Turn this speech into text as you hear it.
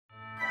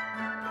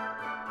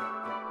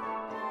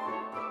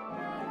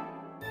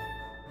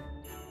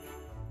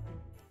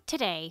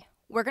Today,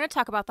 we're going to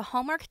talk about the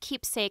Hallmark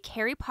keepsake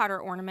Harry Potter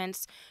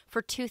ornaments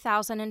for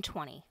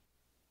 2020.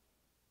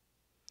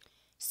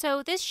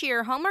 So this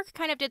year, Hallmark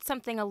kind of did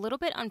something a little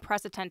bit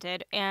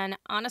unprecedented, and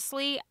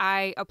honestly,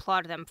 I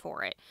applaud them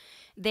for it.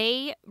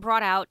 They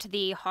brought out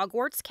the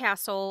Hogwarts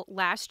castle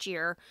last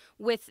year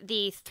with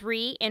the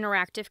 3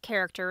 interactive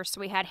characters. So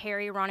we had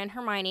Harry, Ron, and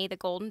Hermione, the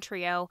golden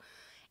trio,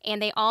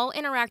 and they all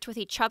interact with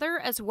each other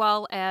as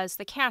well as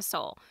the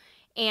castle.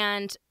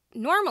 And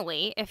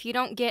normally, if you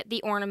don't get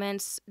the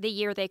ornaments the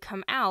year they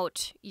come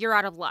out, you're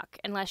out of luck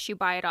unless you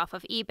buy it off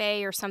of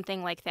eBay or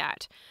something like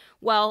that.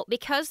 Well,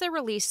 because they're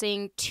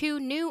releasing 2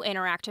 new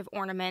interactive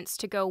ornaments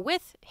to go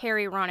with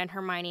Harry, Ron, and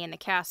Hermione in the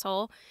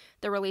castle,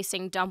 they're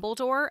releasing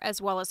Dumbledore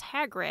as well as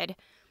Hagrid.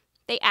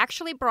 They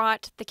actually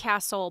brought the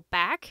castle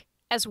back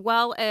as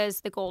well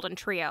as the golden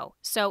trio.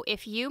 So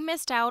if you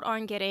missed out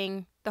on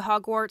getting the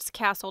Hogwarts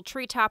castle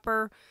tree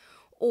topper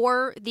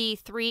or the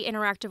 3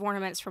 interactive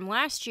ornaments from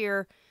last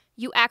year,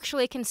 you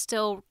actually can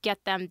still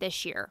get them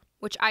this year,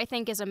 which I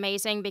think is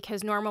amazing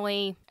because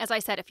normally, as I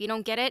said, if you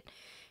don't get it,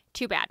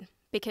 too bad,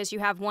 because you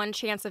have one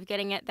chance of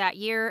getting it that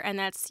year, and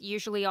that's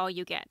usually all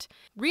you get.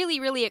 Really,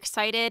 really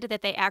excited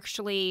that they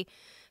actually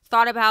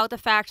thought about the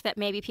fact that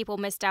maybe people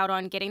missed out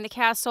on getting the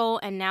castle,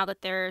 and now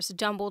that there's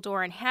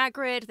Dumbledore and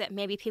Hagrid, that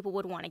maybe people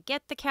would want to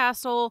get the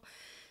castle.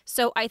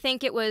 So I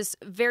think it was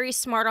very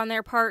smart on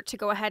their part to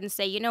go ahead and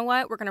say, you know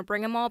what, we're going to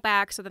bring them all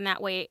back, so then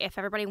that way, if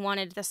everybody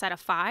wanted the set of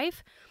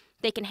 5,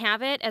 they can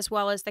have it as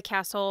well as the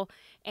castle,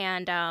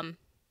 and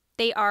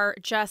they are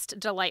just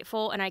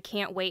delightful, and I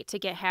can't wait to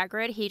get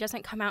Hagrid. He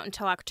doesn't come out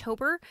until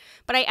October,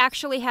 but I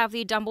actually have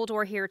the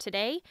Dumbledore here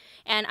today,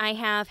 and I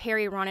have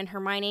Harry, Ron, and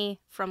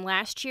Hermione from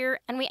last year,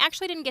 and we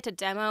actually didn't get to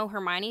demo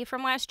Hermione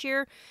from last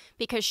year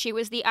because she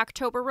was the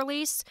October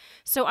release,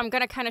 so I'm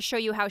going to kind of show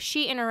you how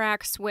she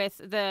interacts with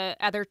the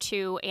other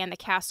 2 and the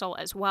castle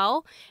as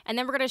well, and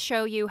then we're going to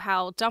show you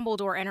how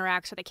Dumbledore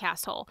interacts with the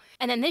castle.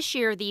 And then this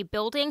year, the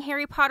building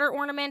Harry Potter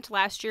ornament,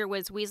 last year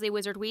was Weasley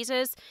Wizard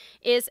Wheezes,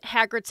 is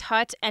Hagrid's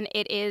hut, and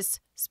it is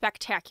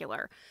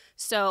spectacular.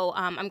 So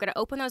I'm going to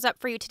open those up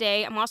for you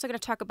today. I'm also going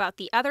to talk about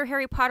the other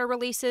Harry Potter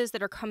releases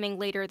that are coming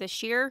later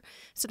this year.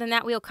 So then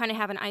that way you'll kind of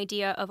have an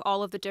idea of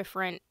all of the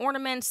different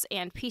ornaments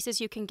and pieces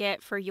you can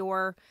get for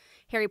your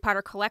Harry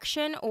Potter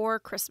collection or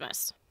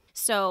Christmas.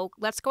 So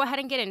let's go ahead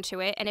and get into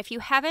it. And if you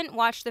haven't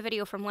watched the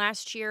video from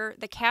last year,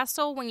 the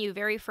castle, when you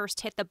very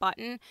first hit the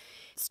button,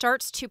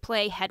 starts to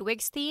play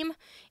Hedwig's theme.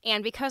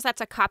 And because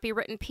that's a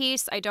copywritten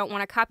piece, I don't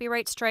want a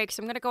copyright strike.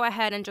 So I'm going to go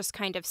ahead and just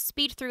kind of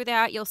speed through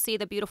that. You'll see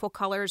the beautiful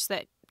colors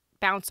that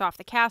bounce off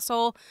the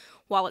castle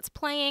while it's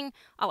playing.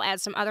 I'll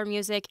add some other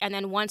music, and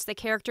then once the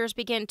characters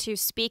begin to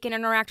speak and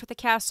interact with the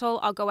castle,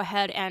 I'll go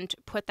ahead and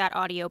put that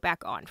audio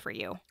back on for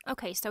you.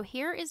 Okay, so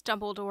here is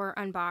Dumbledore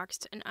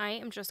unboxed, and I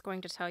am just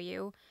going to tell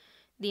you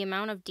the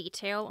amount of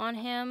detail on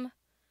him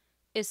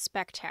is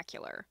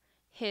spectacular.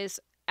 His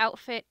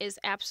outfit is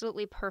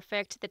absolutely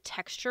perfect. The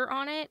texture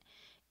on it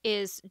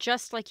is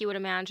just like you would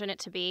imagine it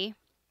to be,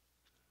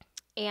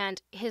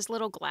 and his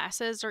little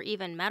glasses are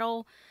even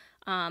metal.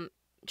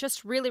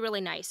 Just really,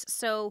 really nice.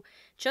 So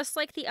just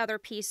like the other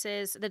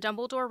pieces, the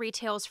Dumbledore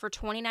retails for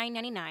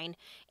 $29.99,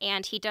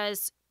 and he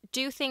does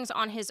do things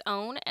on his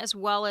own as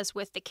well as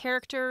with the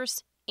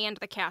characters and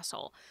the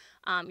castle.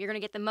 You're going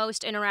to get the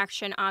most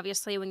interaction,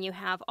 obviously, when you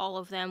have all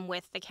of them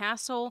with the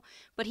castle,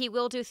 but he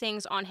will do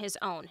things on his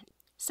own.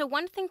 So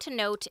one thing to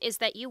note is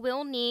that you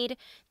will need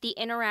the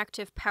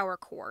interactive power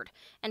cord.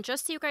 And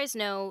just so you guys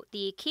know,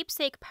 the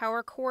keepsake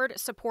power cord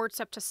supports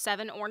up to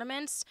 7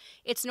 ornaments.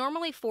 It's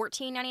normally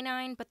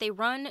 $14.99, but they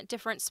run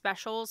different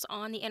specials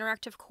on the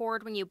interactive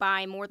cord when you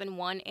buy more than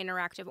 1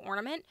 interactive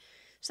ornament.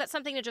 So that's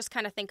something to just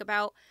kind of think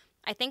about.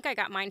 I think I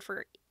got mine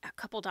for a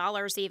couple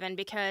dollars even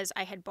because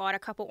I had bought a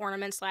couple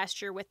ornaments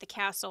last year with the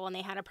castle and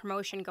they had a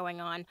promotion going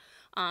on.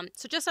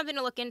 So just something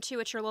to look into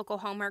at your local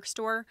Hallmark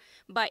store.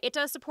 But it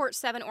does support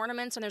 7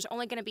 ornaments, and there's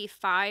only going to be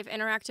 5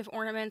 interactive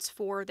ornaments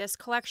for this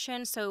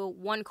collection. So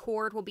 1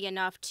 cord will be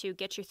enough to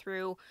get you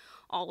through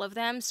all of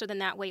them. So then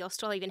that way you'll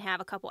still even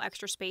have a couple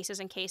extra spaces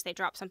in case they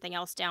drop something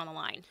else down the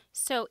line.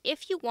 So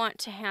if you want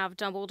to have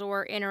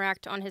Dumbledore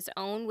interact on his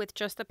own with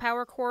just the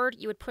power cord,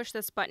 you would push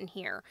this button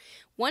here.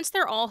 Once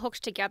they're all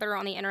hooked together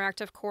on the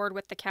interactive cord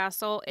with the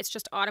castle, it's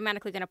just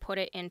automatically going to put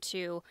it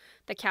into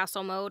the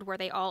castle mode where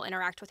they all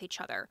interact with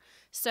each other.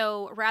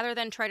 So rather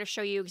than try to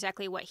show you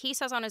exactly what he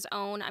says on his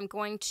own, I'm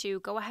going to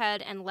go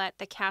ahead and let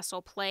the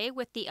castle play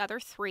with the other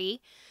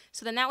 3.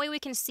 So then that way we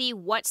can see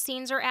what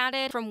scenes are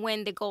added from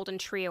when the golden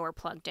trio are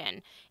plugged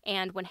in.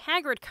 And when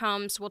Hagrid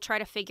comes, we'll try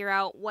to figure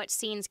out what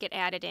scenes get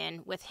added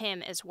in with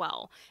him as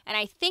well. And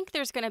I think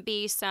there's going to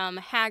be some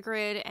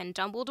Hagrid and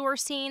Dumbledore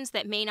scenes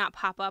that may not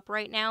pop up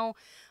right now,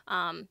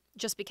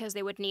 just because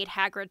they would need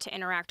Hagrid to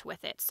interact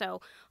with it. So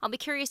I'll be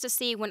curious to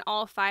see when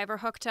all 5 are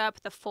hooked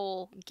up, the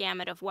full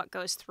gamut of what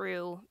goes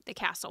through the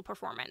castle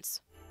performance.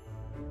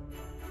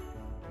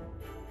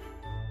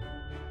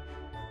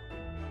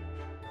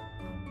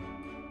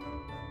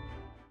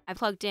 I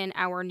plugged in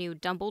our new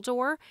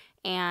Dumbledore,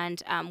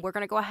 and we're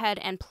going to go ahead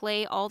and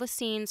play all the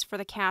scenes for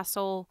the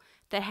castle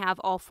that have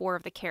all 4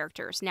 of the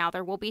characters. Now,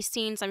 there will be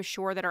scenes, I'm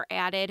sure, that are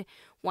added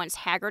once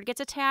Hagrid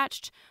gets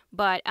attached,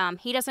 but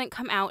he doesn't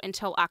come out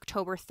until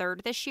October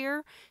 3rd this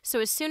year. So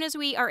as soon as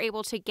we are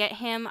able to get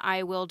him,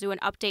 I will do an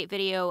update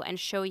video and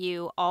show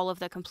you all of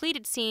the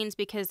completed scenes,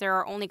 because there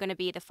are only going to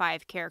be the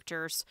 5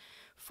 characters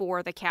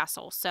for the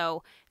castle.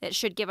 So that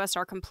should give us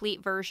our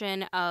complete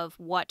version of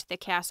what the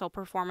castle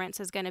performance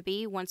is going to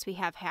be once we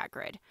have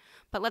Hagrid.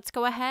 But let's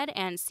go ahead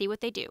and see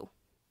what they do.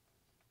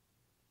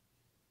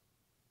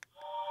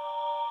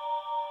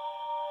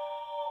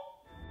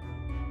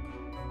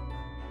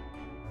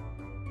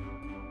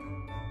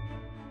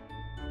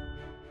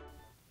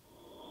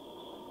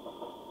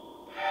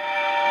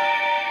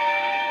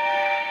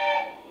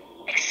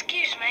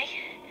 Excuse me,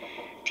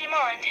 do you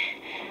mind?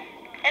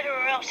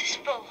 Everywhere else is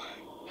full.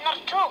 Not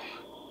at all.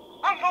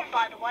 I'm Ron,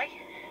 by the way.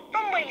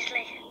 Ron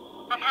Weasley.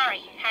 I'm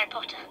Harry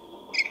Potter.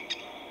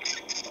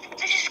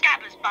 This is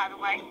Scabbers, by the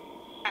way.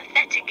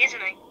 Pathetic,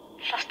 isn't he?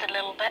 Just a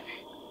little bit.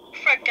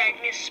 Fred gave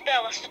me a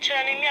spell that's to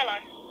turn him yellow.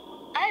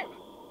 Oh,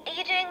 are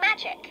you doing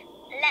magic?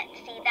 Let's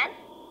see then.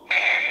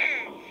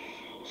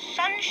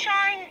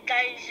 Sunshine,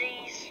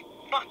 daisies,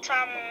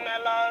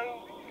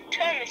 buttermellow.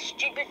 Turn this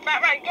stupid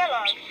fat rat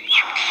yellow.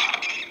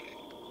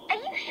 Are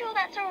you sure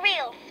that's a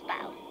real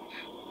spell?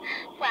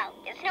 Well,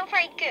 it's not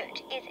very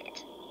good, is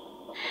it?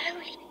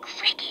 Holy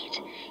cricket!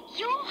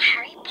 You're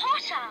Harry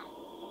Potter!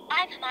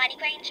 I'm Hermione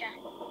Granger.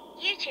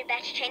 You two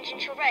better change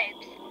into your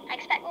robes. I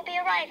expect we'll be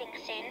arriving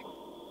soon.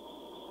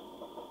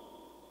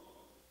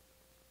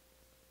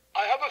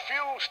 I have a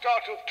few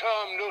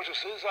start-of-term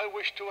notices I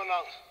wish to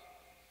announce.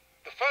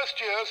 The first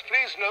years,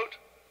 please note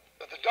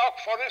that the Dark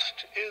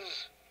Forest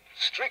is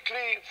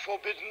strictly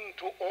forbidden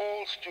to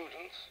all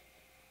students.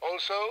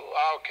 Also,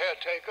 our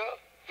caretaker,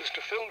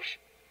 Mr.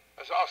 Filch,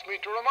 has asked me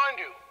to remind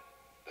you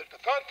that the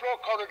third-floor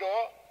corridor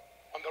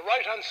on the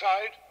right-hand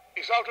side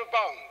is out of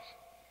bounds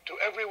to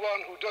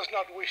everyone who does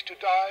not wish to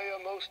die a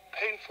most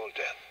painful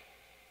death.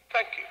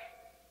 Thank you.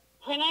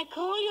 When I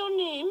call your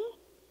name,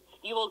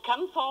 you will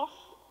come forth.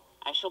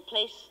 I shall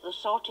place the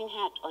sorting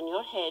hat on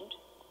your head,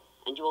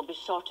 and you will be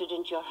sorted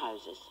into your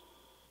houses.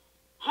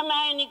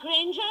 Hermione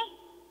Granger?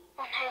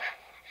 Oh no.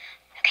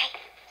 Okay,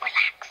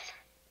 relax.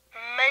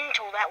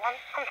 Mental, that one,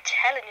 I'm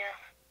telling you.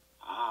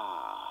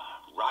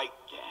 Ah, right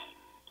then.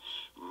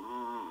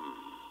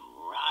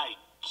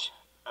 Right.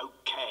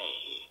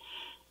 Okay.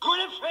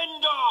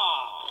 Gryffindor!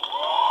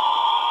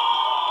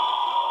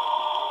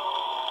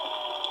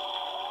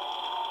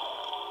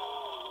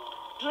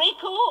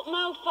 Draco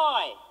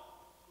Malfoy.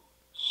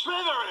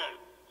 Slytherin!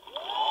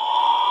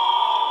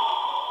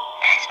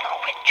 There's not a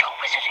witch or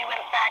wizard who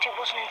went bad who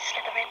wasn't in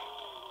Slytherin.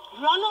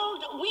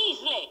 Ronald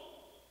Weasley.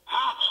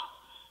 Ha!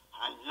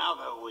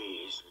 Another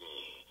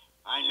Weasley.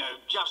 I know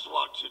just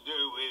what to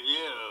do with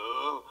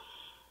you.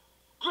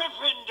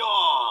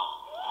 Gryffindor!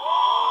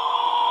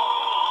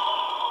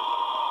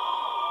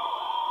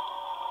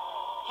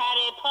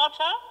 Harry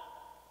Potter.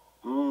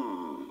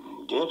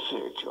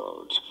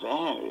 Difficult.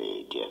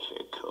 Very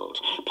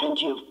difficult.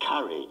 Plenty of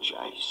courage,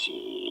 I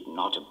see.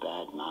 Not a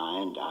bad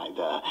mind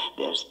either.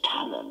 There's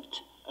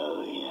talent.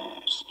 Oh,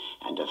 yes.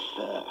 And a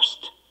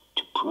thirst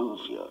to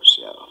prove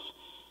yourself.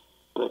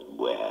 But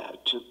where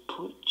to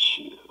put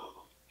you?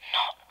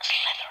 Not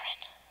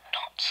Slytherin.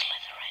 Not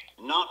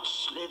Slytherin. Not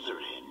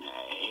Slytherin,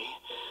 eh?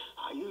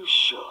 Are you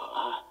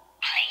sure?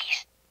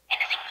 Please,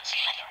 anything but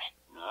Slytherin.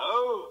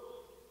 No?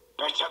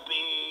 Better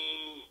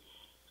be...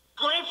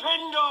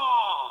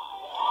 Gryffindor!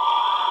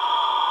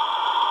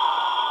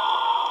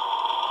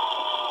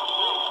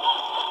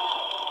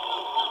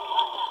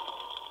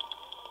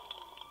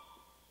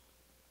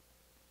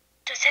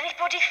 Does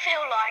anybody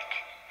feel like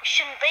we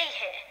shouldn't be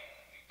here?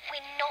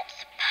 We're not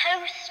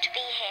supposed to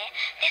be here.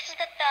 This is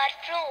the 3rd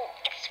floor.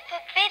 It's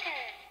forbidden.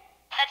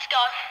 Let's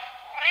go.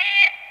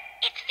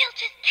 It's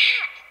Filch's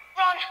cat.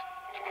 Run.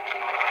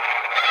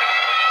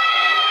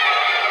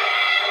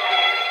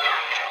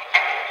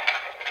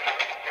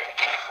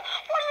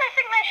 What do they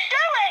think they're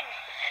doing?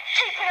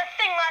 Keeping a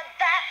thing like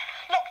that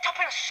locked up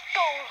in a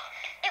school.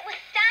 It was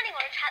standing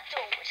on a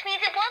trapdoor, which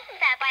means it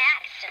wasn't there by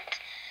accident.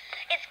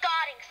 It's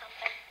guarding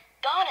something.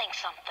 Guarding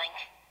something.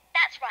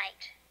 That's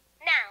right.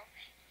 Now,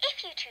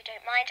 if you two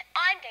don't mind,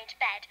 I'm going to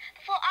bed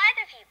before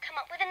either of you come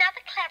up with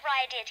another clever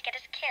idea to get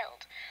us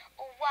killed.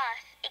 Or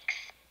worse,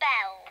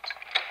 expelled.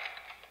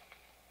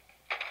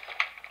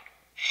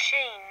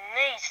 She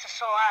needs to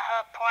sort out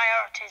her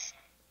priorities.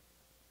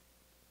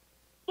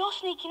 You're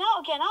sneaking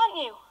out again, aren't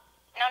you?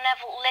 Now,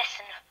 Neville,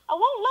 listen. I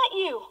won't let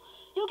you.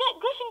 You'll get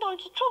Gryffindor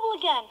into trouble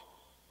again.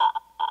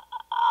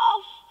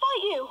 I'll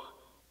fight you.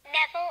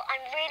 Neville,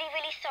 I'm really,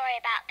 really sorry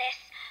about this.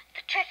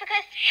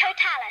 Petrificus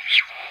totalis.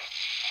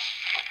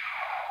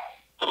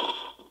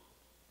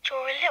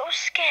 You're a little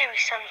scary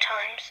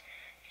sometimes.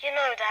 You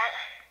know that.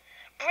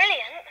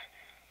 Brilliant,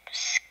 but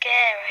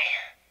scary.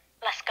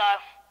 Let's go.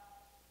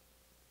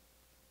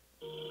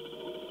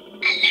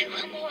 Hello,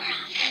 Amora.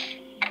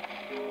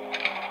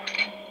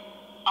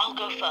 I'll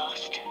go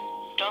first.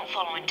 Don't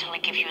follow until I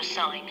give you a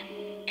sign.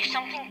 If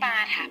something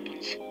bad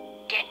happens,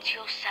 get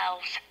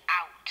yourselves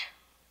out.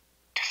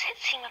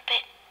 seem a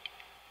bit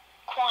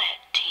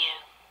quiet to you?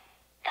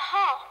 The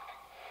harp.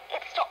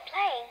 It stopped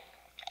playing.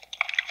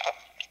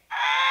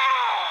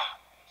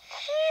 Ah!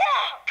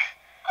 Yuck!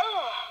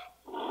 Oh.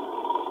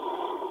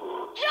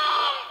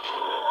 Jump!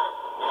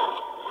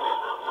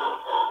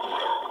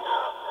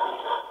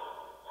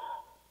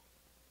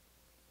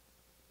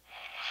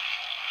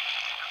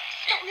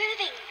 Stop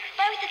moving,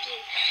 both of you.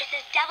 This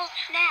is Devil's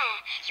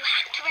Snare. You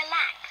have to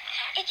relax.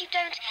 If you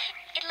don't,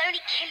 it'll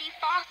only kill you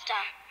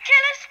faster.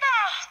 Kill us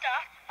faster?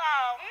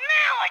 Oh,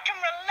 now I can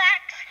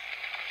relax.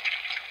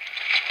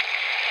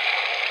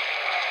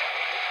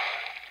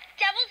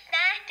 Devil's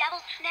Snare,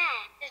 Devil's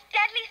Snare. It's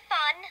deadly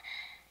fun,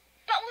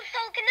 but will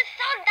sulk in the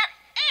sun. That's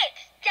it.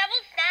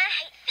 Devil's Snare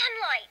hates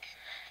sunlight.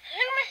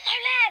 Luma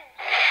Solem.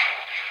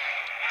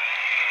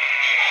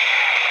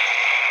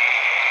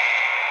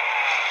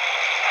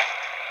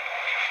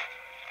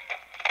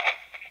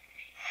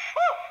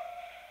 Whew.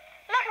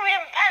 Lucky we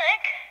didn't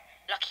panic.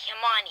 Lucky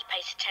Hermione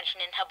pays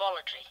attention in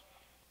herbology.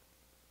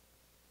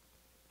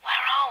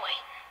 Where are we?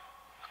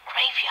 A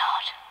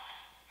graveyard.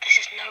 This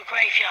is no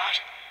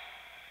graveyard.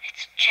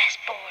 It's a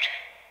chessboard.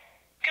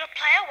 Gonna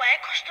play our way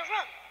across the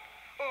room.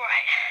 All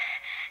right.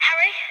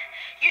 Harry,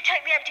 you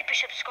take the empty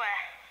bishop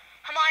square.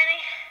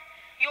 Hermione,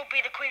 you'll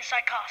be the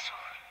queenside castle.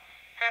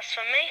 And as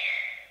for me,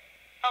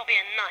 I'll be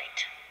a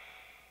knight.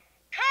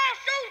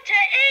 Castle to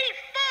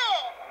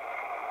E4!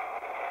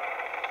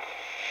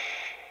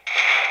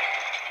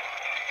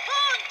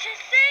 Pawn to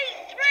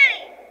C3!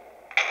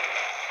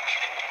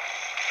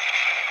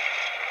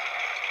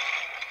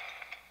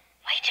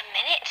 Wait a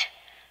minute.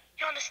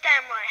 You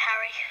understand right,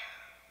 Harry?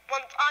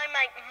 Once I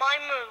make my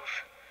move,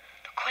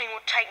 the Queen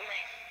will take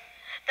me.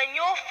 Then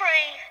you're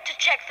free to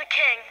check the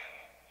King.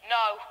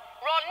 No.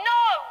 Ron,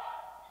 no!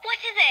 What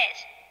is it?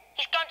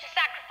 He's going to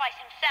sacrifice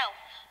himself.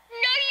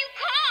 No, you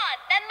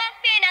can't. There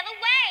must be another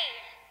way.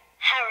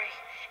 Harry,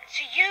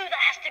 it's you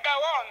that has to go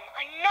on.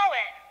 I know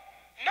it.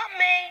 Not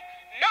me,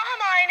 not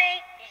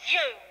Hermione,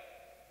 you.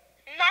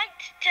 Knight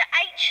to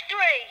H3.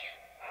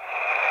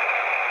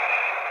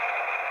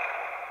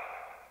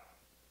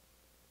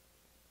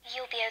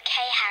 You'll be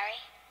okay, Harry.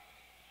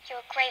 You're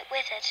a great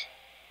wizard.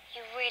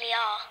 You really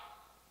are.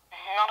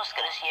 Not as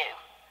good as you.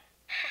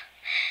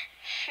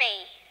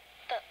 Me,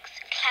 books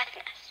and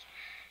cleverness.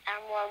 There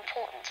are more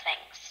important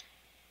things.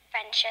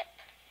 Friendship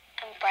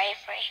and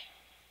bravery.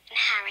 And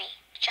Harry,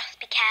 just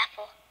be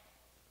careful.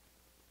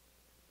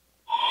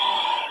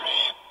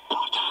 Harry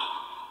Potter,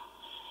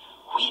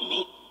 we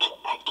meet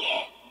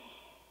again.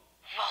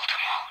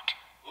 Voldemort.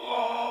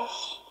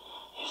 Yes,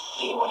 you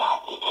see what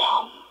I've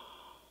become.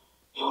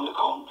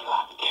 Unicorn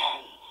blood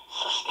can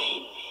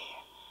sustain me,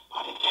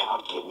 but it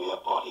cannot give me a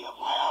body of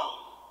my own.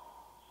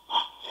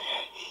 But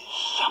there is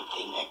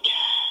something that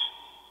can.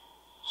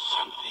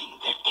 Something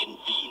that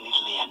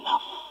conveniently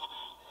enough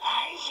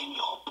lies in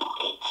your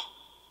pocket.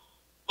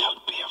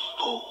 Don't be a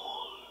fool.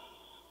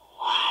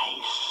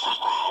 Why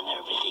suffer an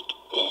horrific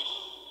death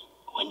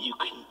when you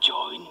can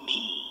join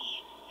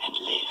me and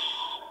live?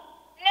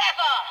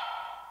 Never!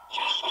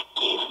 Just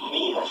give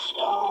me the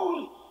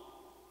stone.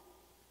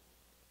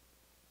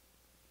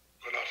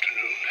 Good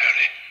afternoon,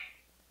 Harry.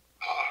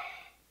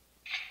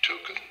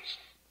 Tokens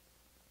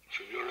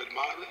from your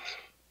admirers?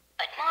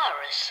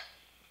 Admirers?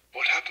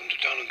 What happened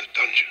down in the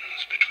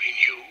dungeons between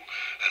you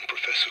and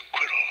Professor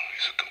Quirrell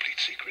is a complete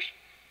secret.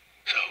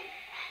 So,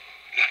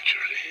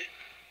 naturally,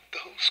 the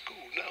whole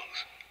school knows.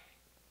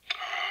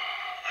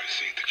 I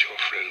see that your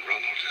friend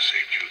Ronald has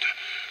saved you the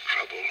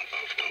trouble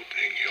of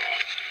opening your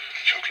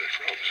chocolate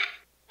frogs.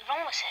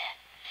 Ron was here.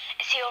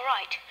 Is he all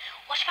right?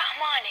 What about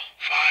Hermione?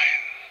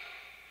 Fine.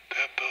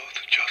 They're both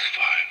just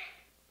fine.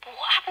 But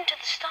what happened to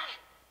the stone?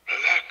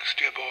 Relax,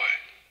 dear boy.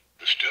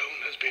 The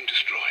stone has been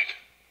destroyed.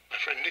 My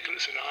friend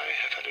Nicholas and I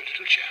have had a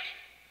little chat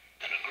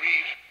and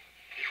agreed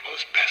it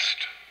was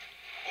best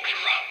all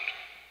around.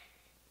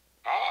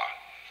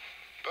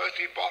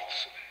 Bertie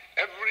bots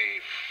every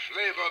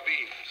flavor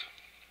beans.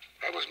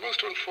 I was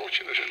most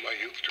unfortunate in my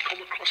youth to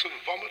come across a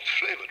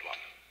vomit-flavored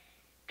one.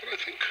 But I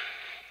think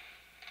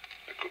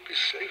I could be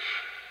safe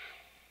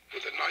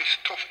with a nice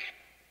toffee.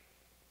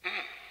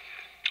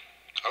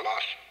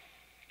 Alas,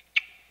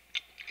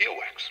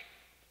 earwax.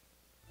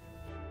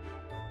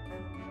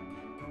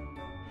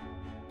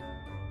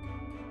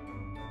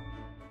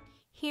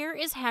 Here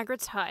is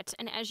Hagrid's hut,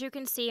 and as you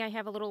can see, I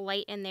have a little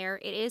light in there.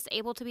 It is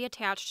able to be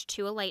attached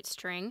to a light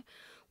string,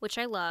 which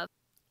I love.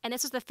 And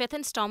this is the 5th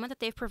installment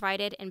that they've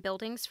provided in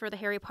buildings for the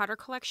Harry Potter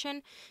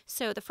collection.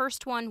 So the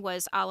first one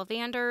was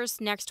Ollivanders,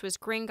 next was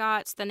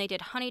Gringotts, then they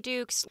did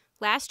Honeydukes.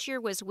 Last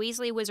year was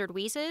Weasley Wizard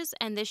Wheezes,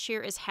 and this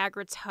year is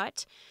Hagrid's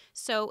hut.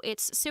 So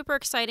it's super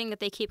exciting that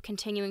they keep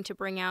continuing to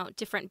bring out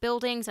different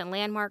buildings and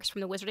landmarks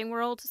from the Wizarding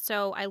World.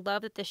 So I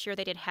love that this year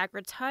they did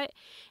Hagrid's hut,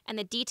 and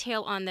the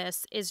detail on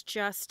this is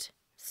just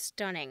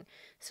stunning.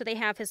 So they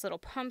have his little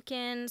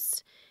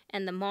pumpkins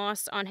and the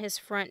moss on his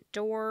front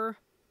door.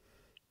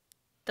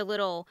 The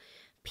little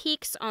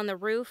peaks on the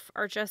roof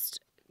are just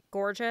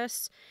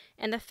gorgeous.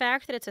 And the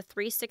fact that it's a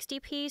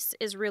 360 piece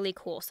is really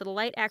cool. So the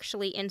light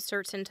actually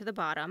inserts into the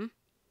bottom.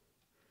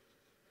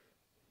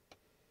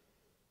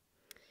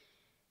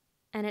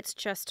 and it's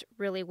just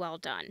really well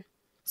done.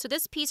 So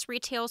this piece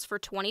retails for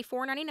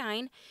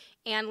 $24.99,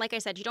 and like I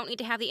said, you don't need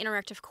to have the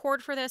interactive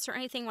cord for this or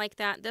anything like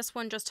that. This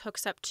one just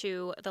hooks up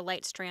to the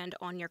light strand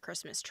on your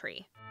Christmas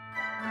tree.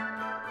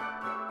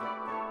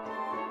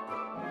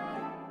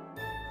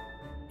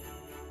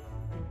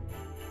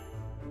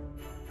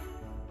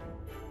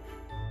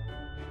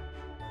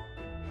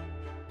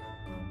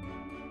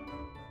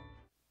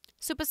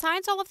 So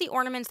besides all of the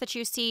ornaments that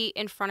you see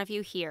in front of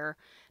you here,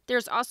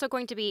 there's also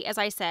going to be, as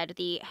I said,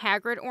 the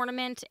Hagrid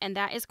ornament, and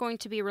that is going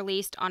to be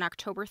released on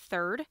October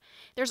 3rd.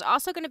 There's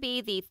also going to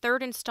be the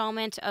third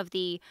installment of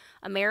the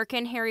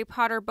American Harry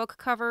Potter book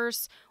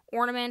covers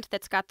ornament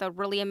that's got the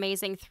really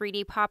amazing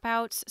 3D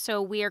pop-outs.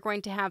 So we are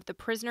going to have the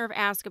Prisoner of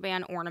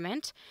Azkaban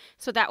ornament.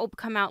 So that will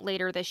come out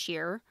later this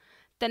year.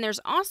 Then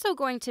there's also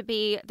going to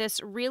be this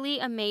really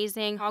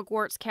amazing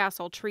Hogwarts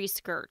Castle tree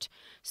skirt.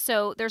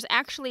 So there's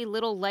actually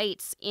little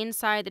lights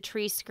inside the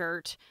tree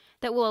skirt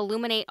that will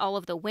illuminate all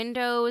of the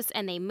windows,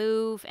 and they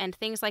move and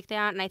things like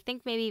that. And I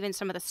think maybe even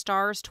some of the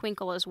stars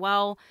twinkle as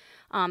well.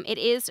 It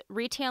is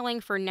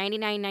retailing for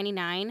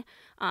 $99.99.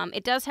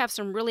 It does have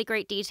some really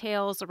great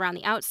details around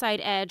the outside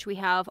edge. We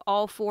have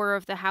all 4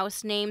 of the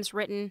house names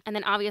written. And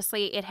then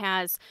obviously it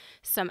has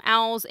some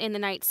owls in the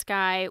night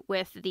sky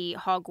with the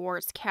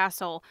Hogwarts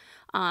Castle.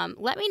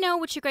 Let me know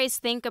what you guys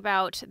think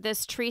about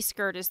this tree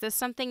skirt. Is this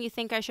something you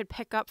think I should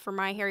pick up for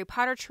my Harry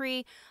Potter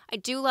tree? I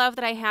do love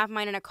that I have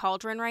mine in a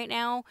cauldron right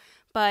now,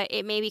 but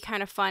it may be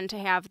kind of fun to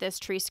have this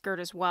tree skirt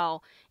as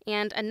well.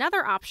 And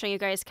another option you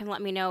guys can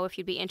let me know if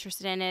you'd be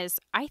interested in is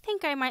I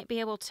think I might be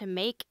able to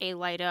make a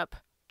light up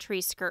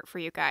tree skirt for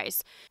you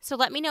guys. So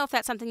let me know if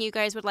that's something you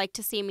guys would like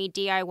to see me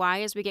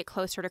DIY as we get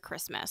closer to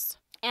Christmas.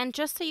 And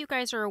just so you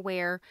guys are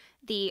aware,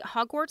 the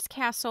Hogwarts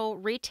Castle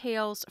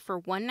retails for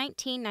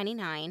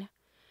 $119.99.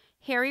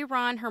 Harry,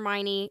 Ron,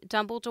 Hermione,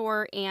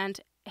 Dumbledore, and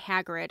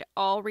Hagrid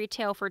all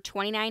retail for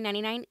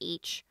 $29.99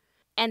 each.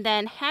 And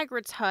then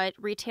Hagrid's hut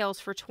retails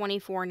for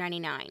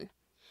 $24.99.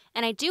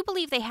 And I do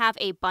believe they have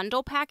a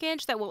bundle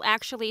package that will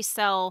actually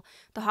sell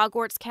the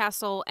Hogwarts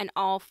Castle and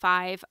all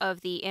 5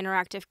 of the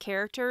interactive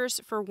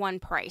characters for one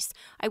price.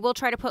 I will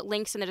try to put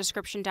links in the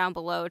description down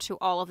below to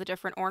all of the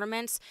different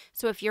ornaments,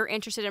 so if you're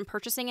interested in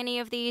purchasing any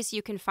of these,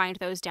 you can find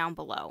those down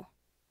below.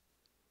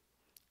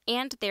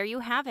 And there you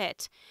have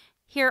it.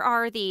 Here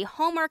are the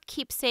Hallmark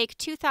Keepsake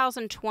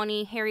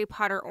 2020 Harry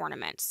Potter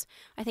ornaments.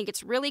 I think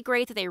it's really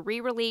great that they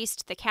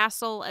re-released the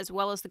castle as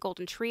well as the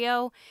Golden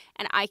Trio,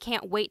 and I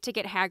can't wait to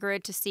get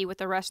Hagrid to see what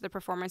the rest of the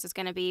performance is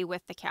going to be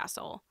with the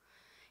castle.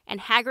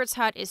 And Hagrid's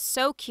hut is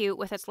so cute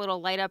with its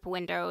little light-up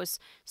windows.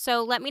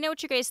 So let me know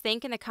what you guys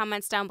think in the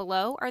comments down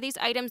below. Are these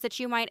items that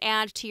you might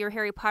add to your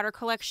Harry Potter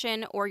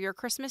collection or your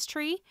Christmas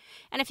tree?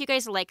 And if you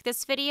guys like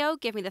this video,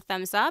 give me the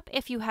thumbs up.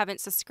 If you haven't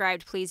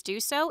subscribed, please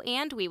do so,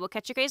 and we will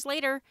catch you guys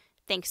later.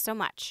 Thanks so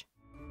much.